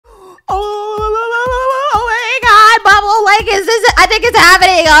I think it's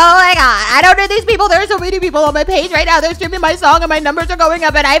happening. Oh my God. I don't know these people. There are so many people on my page right now. They're streaming my song and my numbers are going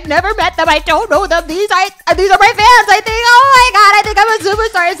up and I've never met them. I don't know them. These are my fans. I think, oh my God, I think I'm a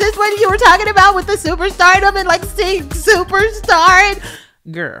superstar. Is this what you were talking about with the superstardom and like saying superstar?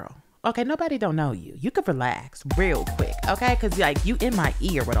 Girl. Okay, nobody don't know you. You could relax real quick, okay? Because, like, you in my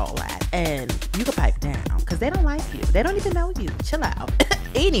ear with all that. And you could pipe down because they don't like you. They don't even know you. Chill out.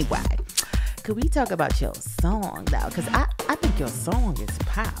 Anyway, could we talk about your song, though? Because I think your song is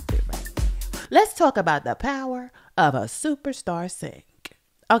popping right now. Let's talk about the power of a superstar sing.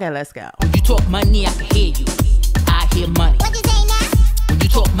 Okay, let's go. When you talk money, I can hear you. I hear money. What you say now? When you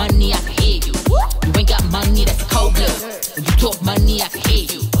talk money, I can hear you. You ain't got money, that's cold blood. When you talk money, I can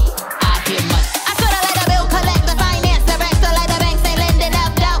hear you. I hear money. I sorta like a bill collector, finance director, like the banks ain't lending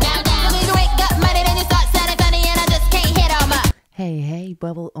out doubt. So when you ain't got money, then you start sounding funny, and I just can't hit on my. Hey,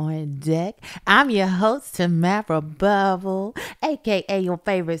 Bubble on deck. I'm your host, Tamara Bubble, aka your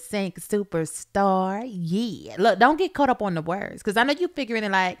favorite sync superstar. Yeah. Look, don't get caught up on the words, because I know you figuring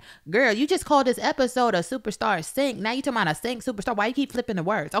it like, girl, you just called this episode a superstar sync. Now you talking about a sync superstar. Why you keep flipping the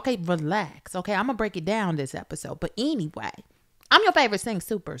words? Okay, relax. Okay, I'm going to break it down this episode. But anyway, I'm your favorite sing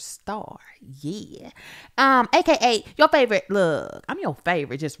superstar. Yeah. AKA your favorite. Look, I'm your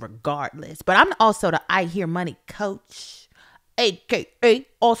favorite just regardless. But I'm also the I Hear Money coach. AKA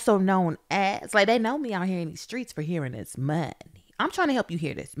also known as, like, they know me out here in these streets for hearing this money. I'm trying to help you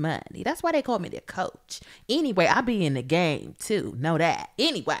hear this money. That's why they call me the coach. Anyway, I be in the game too. Know that.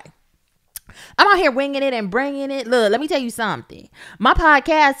 Anyway, I'm out here winging it and bringing it. Look, let me tell you something. My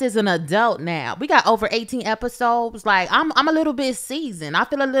podcast is an adult now. We got over 18 episodes. Like, I'm a little bit seasoned. I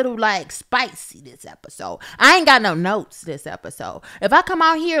feel a little like spicy this episode. I ain't got no notes this episode. If I come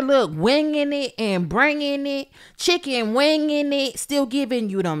out here, look, winging it and bringing it, chicken winging it, still giving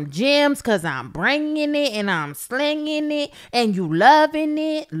you them gems because I'm bringing it and I'm slinging it and you loving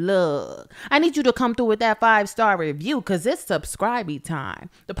it. Look, I need you to come through with that 5-star review because it's subscribey time.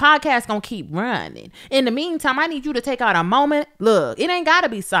 The podcast gonna keep running. In the meantime, I need you to take out a moment. Look, it ain't gotta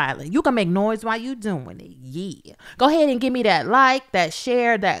be silent. You can make noise while you doing it. Yeah. Go ahead and give me that like, that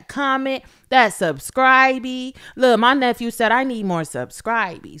share, that comment, that subscribey. Look, my nephew said I need more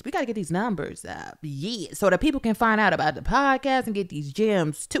subscribees. We gotta get these numbers up. Yeah. So that people can find out about the podcast and get these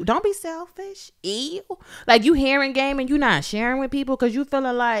gems too. Don't be selfish. Ew. Like, you hearing game and you not sharing with people because you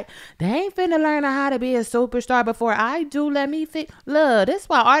feeling like they ain't finna learn how to be a superstar before I do. Let me fit. Look, this is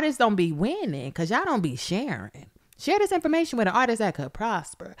why artists don't be winning, because y'all don't be sharing. Share this information with an artist that could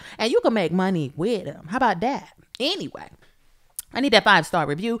prosper and you can make money with them. How about that? Anyway, I need that 5-star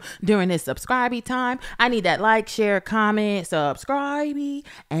review during this subscribey time. I need that like, share, comment, subscribey,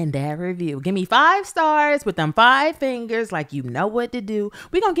 and that review. Give me 5 stars with them 5 fingers like you know what to do.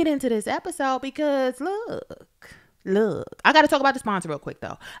 We're going to get into this episode because look, I got to talk about the sponsor real quick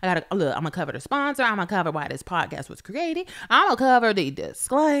though. I'm going to cover the sponsor. I'm going to cover why this podcast was created. I'm going to cover the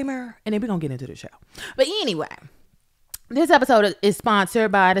disclaimer and then we're going to get into the show. But anyway, this episode is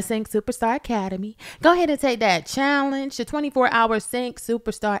sponsored by the Sync Superstar Academy. Go ahead and take that challenge, the 24-hour Sync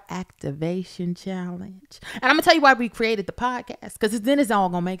Superstar Activation Challenge. And I'm going to tell you why we created the podcast, because then it's all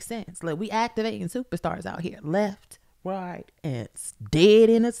going to make sense. Look, we activating superstars out here, left, right, and dead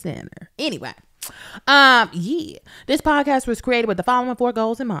in the center. Anyway, this podcast was created with the following 4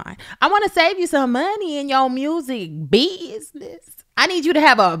 goals in mind. I want to save you some money in your music business. I need you to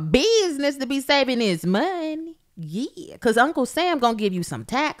have a business to be saving this money. Yeah, because Uncle Sam gonna give you some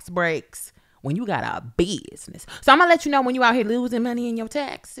tax breaks when you got a business. So I'm gonna let you know when you out here losing money in your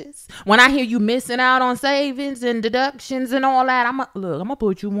taxes. When I hear you missing out on savings and deductions and all that, I'm gonna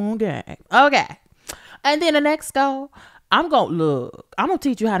put you on game. Okay. And then the next goal, I'm gonna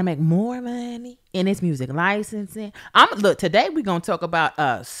teach you how to make more money in this music licensing. Today we're gonna talk about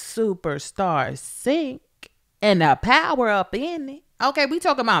a superstar sync and the power up in it. Okay, we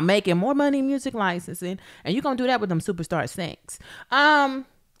talking about making more money in music licensing, and you're going to do that with them superstar syncs. And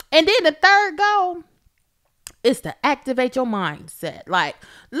then the third goal is to activate your mindset. Like,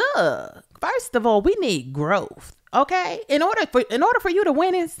 look, first of all, we need growth, okay? In order for you to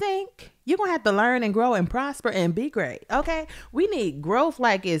win in sync, you're going to have to learn and grow and prosper and be great, okay? We need growth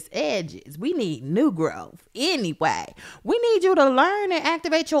like it's edges. We need new growth. Anyway, we need you to learn and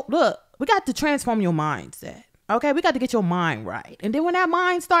activate we got to transform your mindset. Okay, we got to get your mind right. And then when that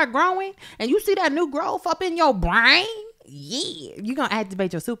mind start growing and you see that new growth up in your brain, yeah, you're going to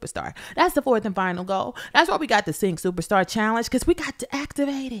activate your superstar. That's the 4th and final goal. That's why we got the Sync Superstar Challenge, because we got to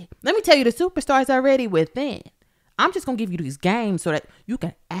activate it. Let me tell you, the superstar is already within. I'm just going to give you these games so that you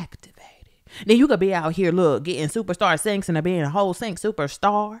can activate it. Then you could be out here, look, getting superstar syncs and being a whole sync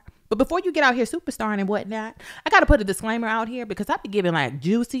superstar. But before you get out here superstarring and whatnot, I got to put a disclaimer out here because I be giving like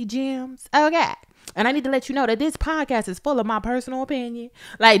juicy gems. Okay. And I need to let you know that this podcast is full of my personal opinion.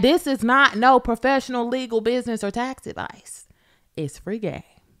 Like, this is not no professional legal business or tax advice. It's free game.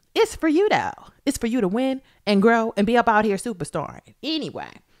 It's for you, though. It's for you to win and grow and be up out here superstarring. Anyway,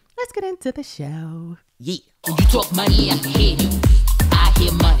 let's get into the show. Yeah. When you talk money, I can hear you. I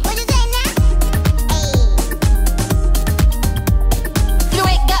hear money. What you say now? Hey. You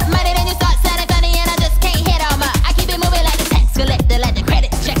ain't got money, then you start sounding funny, and I just can't hit on my. I keep it moving like the tax collector, like the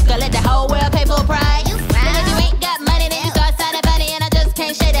credit checker, let the whole world pay full price. And if you ain't got money, then you start sounding funny, and I just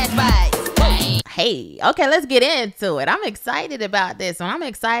can't share that price. Hey, okay, let's get into it. I'm excited about this one. I'm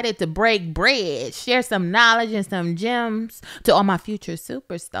excited to break bread, share some knowledge and some gems to all my future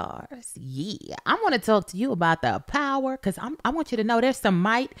superstars. Yeah, I want to talk to you about the power because I want you to know there's some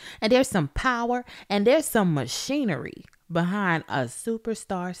might and there's some power and there's some machinery behind a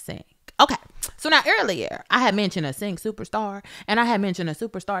superstar sing. Okay, so now earlier I had mentioned a sing superstar and I had mentioned a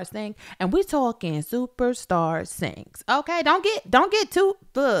superstar sing, and we talking superstar sings. Okay, don't get too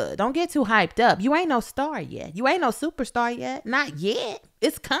hyped up. You ain't no star yet. You ain't no superstar yet. Not yet.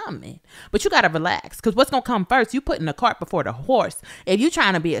 It's coming, but you gotta relax because what's gonna come first? You putting the cart before the horse. If you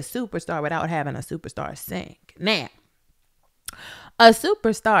trying to be a superstar without having a superstar sing, now. A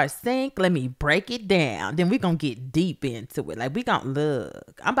superstar sink, let me break it down. Then we're going to get deep into it. Like, we going to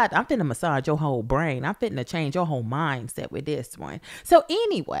look. I'm finna massage your whole brain. I'm finna change your whole mindset with this one. So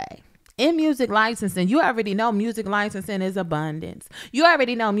anyway, in music licensing, you already know music licensing is abundance. You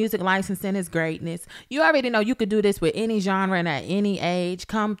already know music licensing is greatness. You already know you could do this with any genre and at any age.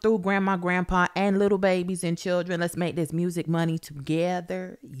 Come through grandma, grandpa, and little babies and children. Let's make this music money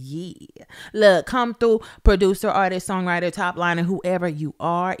together. Yeah. Look, come through producer, artist, songwriter, top liner, whoever you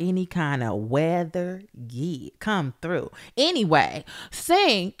are, any kind of weather. Yeah. Come through. Anyway,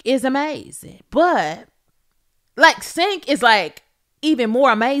 sync is amazing. But like sync is like even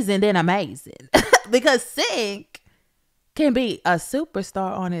more amazing than amazing because Sync can be a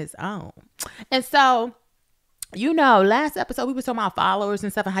superstar on his own. And so, you know, last episode we were talking about followers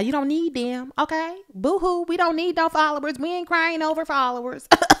and stuff and how you don't need them. Okay, boo-hoo, we don't need no followers. We ain't crying over followers.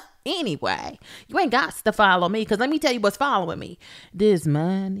 Anyway, you ain't got to follow me because let me tell you what's following me. This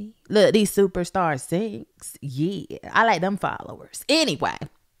money. Look, these superstar Syncs. Yeah, I like them followers. Anyway.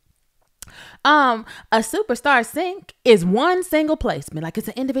 A superstar sync is one single placement. Like, it's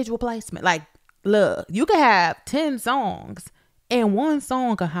an individual placement. Like, look, you could have 10 songs and one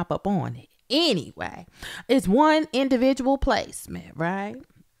song can hop up on it. Anyway, it's one individual placement, right?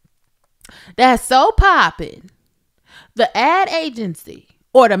 That's so popping. The ad agency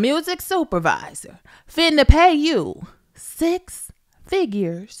or the music supervisor finna pay you 6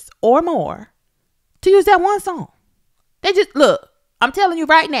 figures or more to use that one song. They just, look, I'm telling you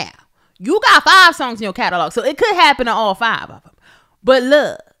right now. You got 5 songs in your catalog, so it could happen to all 5 of them. But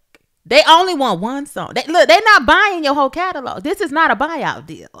look, they only want one song. They're not buying your whole catalog. This is not a buyout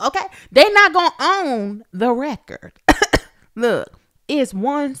deal, okay? They're not going to own the record. Look, it's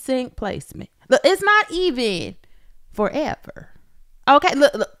one sync placement. Look, it's not even forever. Okay,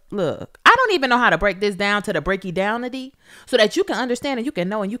 look. I don't even know how to break this down to the breaky downity so that you can understand and you can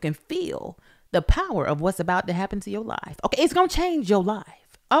know and you can feel the power of what's about to happen to your life. Okay, it's going to change your life.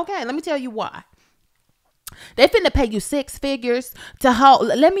 Okay, let me tell you why. They finna pay you 6 figures to hold.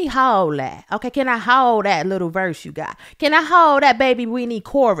 Let me hold that. Okay, can I hold that little verse you got? Can I hold that baby weenie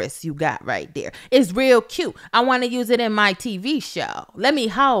chorus you got right there? It's real cute. I want to use it in my TV show. Let me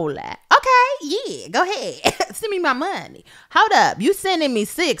hold that. Okay, yeah, go ahead. Send me my money. Hold up. You sending me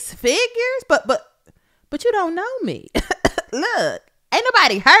 6 figures? But you don't know me. Look, ain't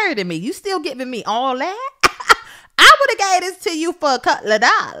nobody heard of me. You still giving me all that? I would have gave this to you for a couple of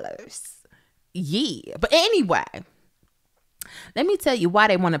dollars. Yeah. But anyway, let me tell you why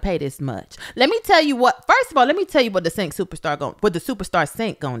they want to pay this much. Let me tell you what the sync superstar what the superstar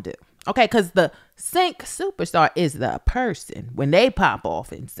sync gonna do. Okay, because the sync superstar is the person when they pop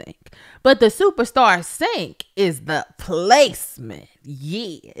off in sync. But the superstar sync is the placement.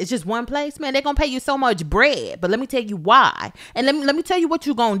 Yeah, it's just one placement. They're going to pay you so much bread. But let me tell you why. And let me tell you what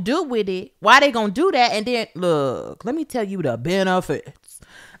you're going to do with it. Why they going to do that. And then, look, let me tell you the benefits.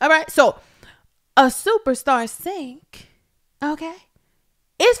 All right, so a superstar sync, okay,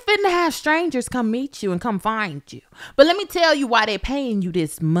 it's finna have strangers come meet you and come find you. But let me tell you why they're paying you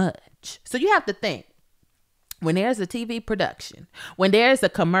this much. So you have to think, when there's a TV production, when there's a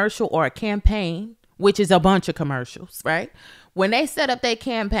commercial or a campaign, which is a bunch of commercials, right? When they set up their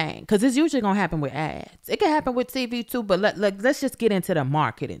campaign, because it's usually going to happen with ads. It can happen with TV too, but let's just get into the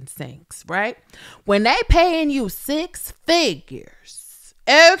marketing things, right? When they paying you 6 figures,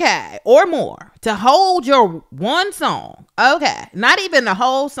 Okay, or more to hold your one song. Okay, not even the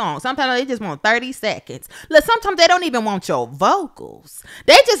whole song. Sometimes they just want 30 seconds. Look, sometimes they don't even want your vocals.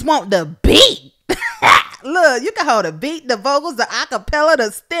 They just want the beat. Look, you can hold the beat, the vocals, the acapella,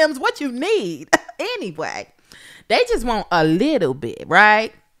 the stems, what you need. Anyway, they just want a little bit,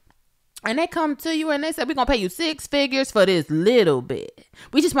 right? And they come to you and they say, we're going to pay you 6 figures for this little bit.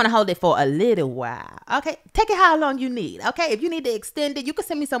 We just want to hold it for a little while. Okay, take it how long you need. Okay, if you need to extend it, you can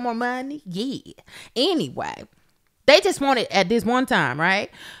send me some more money. Yeah. Anyway, they just want it at this one time, right?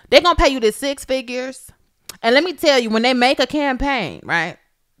 They're going to pay you this 6 figures. And let me tell you, when they make a campaign, right?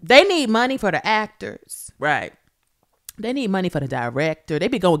 They need money for the actors, right? They need money for the director. They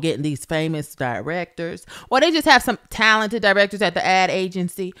be going getting these famous directors. Or they just have some talented directors at the ad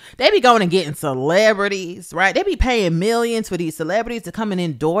agency. They be going and getting celebrities, right? They be paying millions for these celebrities to come and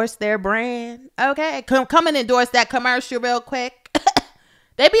endorse their brand. Okay? Come and endorse that commercial real quick.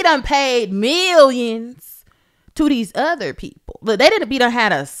 They be done paid millions to these other people. Look, they didn't be done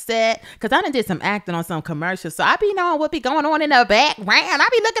had a set, because I done did some acting on some commercials, so I be knowing what be going on in the background. I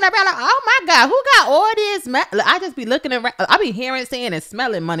be looking around like, oh my God, who got all this? I just be looking around. I be hearing, seeing, and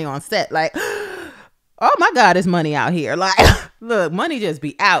smelling money on set. Like, oh my God, there's money out here. Like, look, money just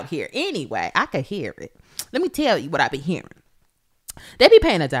be out here. Anyway, I could hear it. Let me tell you what I be hearing. They be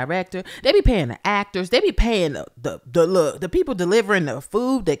paying the director. They be paying the actors. They be paying the people delivering the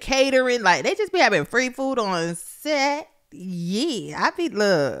food, the catering. Like, they just be having free food on set. Yeah, I be,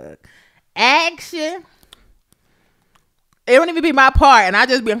 look, action. It don't even be my part, and I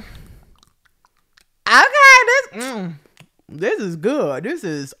just be, okay, this is good. This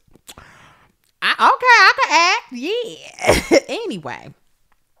is, I can act. Yeah. Anyway.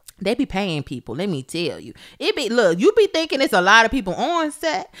 They be paying people, let me tell you. It be, look, you be thinking it's a lot of people on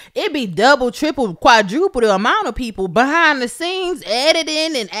set. It be double, triple, quadruple the amount of people behind the scenes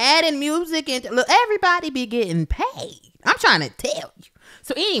editing and adding music. And look, everybody be getting paid. I'm trying to tell you.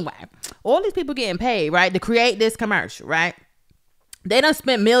 So anyway, all these people getting paid, right, to create this commercial, right? They done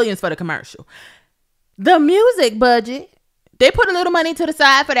spent millions for the commercial. The music budget, they put a little money to the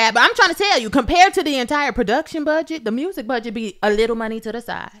side for that. But I'm trying to tell you, compared to the entire production budget, the music budget be a little money to the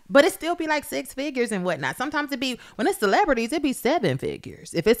side. But it still be like 6 figures and whatnot. Sometimes it be, when it's celebrities, it be 7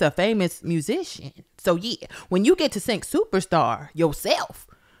 figures if it's a famous musician. So yeah, when you get to sing superstar yourself,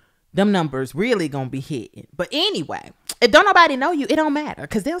 them numbers really gonna be hitting. But anyway, if don't nobody know you, it don't matter,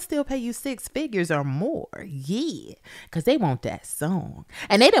 because they'll still pay you 6 figures or more. Yeah, because they want that song.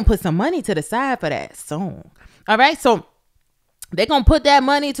 And they done put some money to the side for that song. All right, so they gonna put that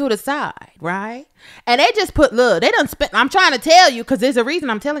money to the side, right? And they just put, look, they done spent, I'm trying to tell you, because there's a reason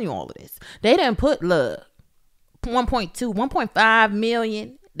I'm telling you all of this. They done put, look, 1.5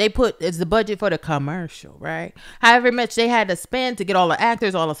 million. They put as the budget for the commercial, right? However much they had to spend to get all the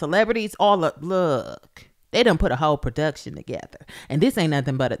actors, all the celebrities, all the, look, they done put a whole production together. And this ain't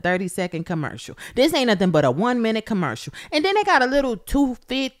nothing but a 30-second commercial. This ain't nothing but a 1-minute commercial. And then they got a little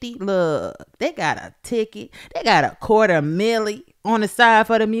 $250. Look, they got a ticket. They got a $250,000 on the side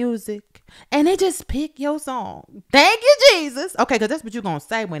for the music. And they just pick your song. Thank you, Jesus. Okay, because that's what you're going to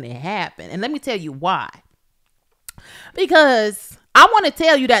say when it happened. And let me tell you why. Because I want to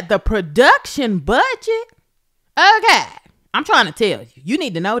tell you that the production budget, okay, I'm trying to tell you, you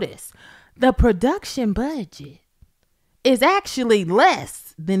need to know this. The production budget is actually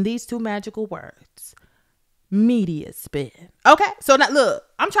less than these 2 magical words: media spend. Okay, so now look,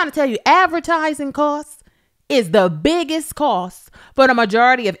 I'm trying to tell you, advertising costs is the biggest cost for the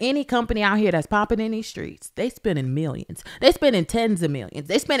majority of any company out here that's popping in these streets. They spending millions. They spending tens of millions.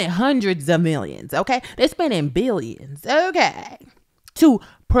 They spending hundreds of millions. Okay, they spending billions. Okay, to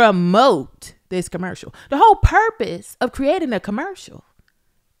promote this commercial. The whole purpose of creating a commercial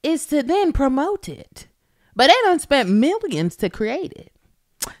is to then promote it. But they done spent millions to create it.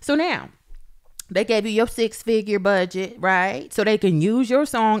 So now, they gave you your 6-figure budget, right? So they can use your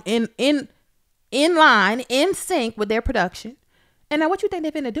song in line, in sync with their production. And now what you think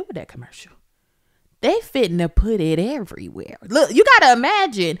they finna do with that commercial? They finna put it everywhere. Look, you gotta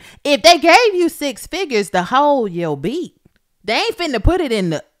imagine, if they gave you 6 figures to hold your beat, they ain't finna put it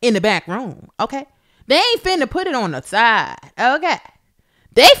in the back room, okay? They ain't finna put it on the side, okay?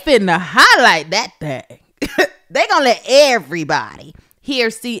 They finna highlight that thing. They gonna let everybody hear,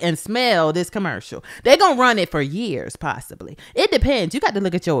 see, and smell this commercial. They gonna run it for years, possibly. It depends. You got to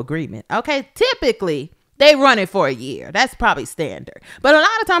look at your agreement, okay? Typically, they run it for a year. That's probably standard. But a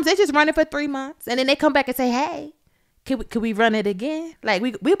lot of times, they just run it for 3 months. And then they come back and say, hey, could we run it again? Like,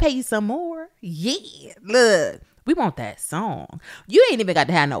 we'll pay you some more. Yeah, look, we want that song. You ain't even got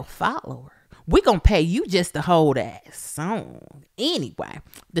to have no follower. We gonna pay you just to hold that song. Anyway,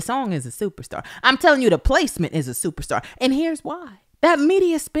 the song is a superstar. I'm telling you, the placement is a superstar. And here's why. That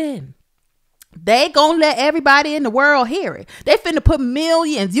media spin. They gonna let everybody in the world hear it. They finna put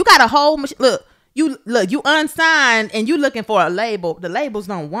millions. You got a whole look. You unsigned and you looking for a label. The labels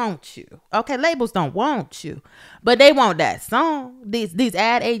don't want you. Okay, labels don't want you, but they want that song. These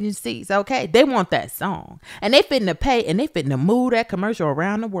ad agencies, okay, they want that song, and they finna pay and they finna move that commercial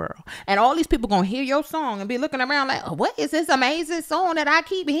around the world. And all these people gonna hear your song and be looking around like, oh, what is this amazing song that I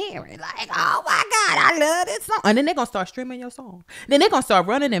keep hearing? Like, oh my God, I love this song. And then they're gonna start streaming your song. Then they're gonna start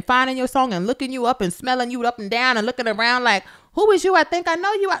running and finding your song and looking you up and smelling you up and down and looking around like, who is you? I think I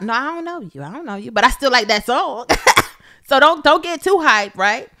know you. No, I don't know you. I don't know you, but I still like that song. So don't get too hyped,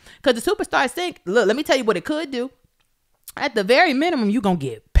 right? Because the superstar sync, look, let me tell you what it could do. At the very minimum, you're going to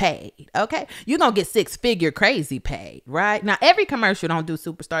get paid, okay? You're going to get 6-figure crazy paid, right? Now, every commercial don't do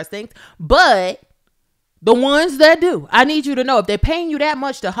superstar syncs, but the ones that do, I need you to know, if they're paying you that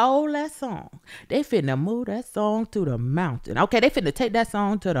much to hold that song, they finna move that song to the mountain. Okay, they finna take that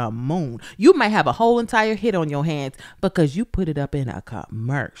song to the moon. You might have a whole entire hit on your hands because you put it up in a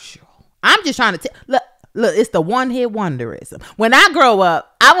commercial. I'm just trying to look, it's the one-hit wonderism. When I grow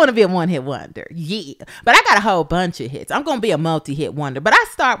up, I want to be a one-hit wonder. Yeah, but I got a whole bunch of hits. I'm going to be a multi-hit wonder, but I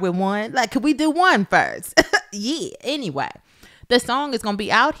start with one. Like, could we do one first? Yeah, anyway. The song is going to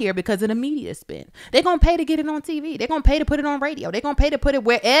be out here because of the media spin. They're going to pay to get it on TV. They're going to pay to put it on radio. They're going to pay to put it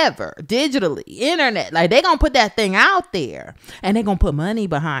wherever, digitally, internet. Like, they're going to put that thing out there and they're going to put money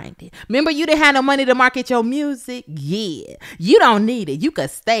behind it. Remember, you didn't have no money to market your music? Yeah. You don't need it. You could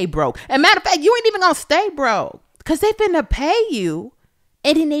stay broke. And matter of fact, you ain't even going to stay broke because they finna pay you.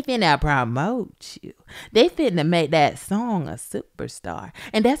 And then they finna promote you. They finna make that song a superstar.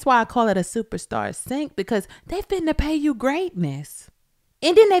 And that's why I call it a superstar sync, because they finna pay you greatness.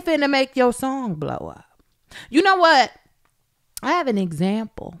 And then they finna make your song blow up. You know what? I have an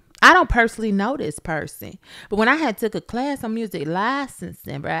example. I don't personally know this person, but when I had took a class on music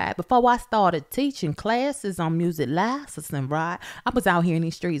licensing, right, before I started teaching classes on music licensing, right, I was out here in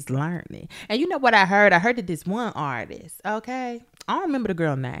these streets learning. And you know what I heard? I heard that this one artist, okay, I don't remember the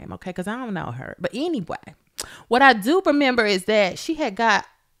girl name, okay, because I don't know her. But anyway, what I do remember is that she had got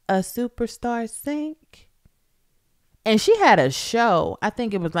a superstar sync, and she had a show. I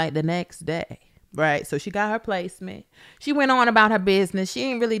think it was like the next day. Right. So she got her placement. She went on about her business. She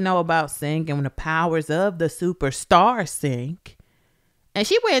didn't really know about sync and the powers of the superstar sync. And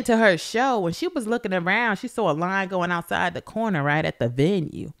she went to her show. When she was looking around, she saw a line going outside the corner right at the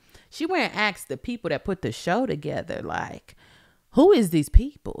venue. She went and asked the people that put the show together, like, who is these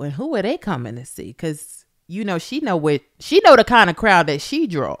people and who are they coming to see? Because, you know, she know the kind of crowd that she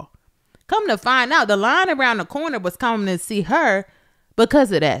draw. Come to find out, the line around the corner was coming to see her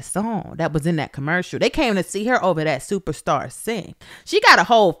because of that song that was in that commercial. They came to see her over that superstar sync. She got a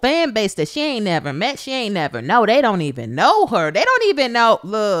whole fan base that she ain't never met. She ain't never know. They don't even know her. They don't even know.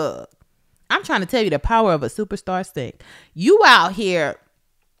 Look, I'm trying to tell you the power of a superstar sync. You out here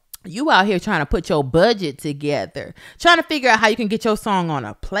trying to put your budget together, trying to figure out how you can get your song on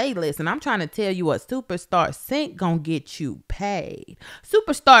a playlist. And I'm trying to tell you, a superstar sync gonna get you paid.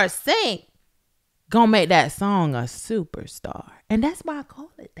 Superstar sync gonna make that song a superstar. And that's why I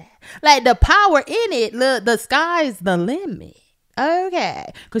call it that. Like, the power in it, look, the sky's the limit. Okay.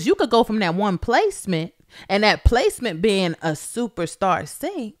 Because you could go from that one placement, and that placement being a superstar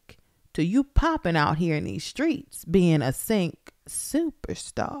sync, to you popping out here in these streets being a sync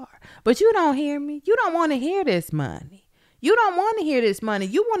superstar. But you don't hear me. You don't want to hear this money. You don't want to hear this money.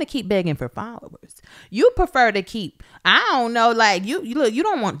 You want to keep begging for followers. You prefer to keep, I don't know, like you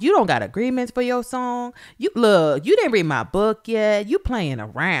don't got agreements for your song. You didn't read my book yet. You playing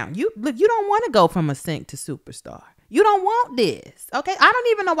around. You don't want to go from a sync to superstar. You don't want this. Okay. I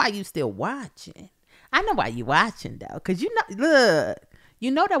don't even know why you still watching. I know why you watching though. Cause you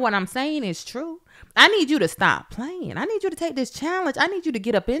know that what I'm saying is true. I need you to stop playing. I need you to take this challenge. I need you to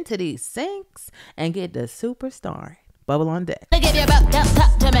get up into these syncs and get the superstar. Bubble on deck. Look, if you're broke, don't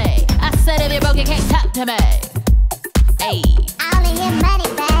talk to me. I said if you're broke, you can't talk to me. Hey, I only hear money,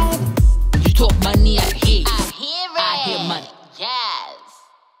 babe. You talk money, I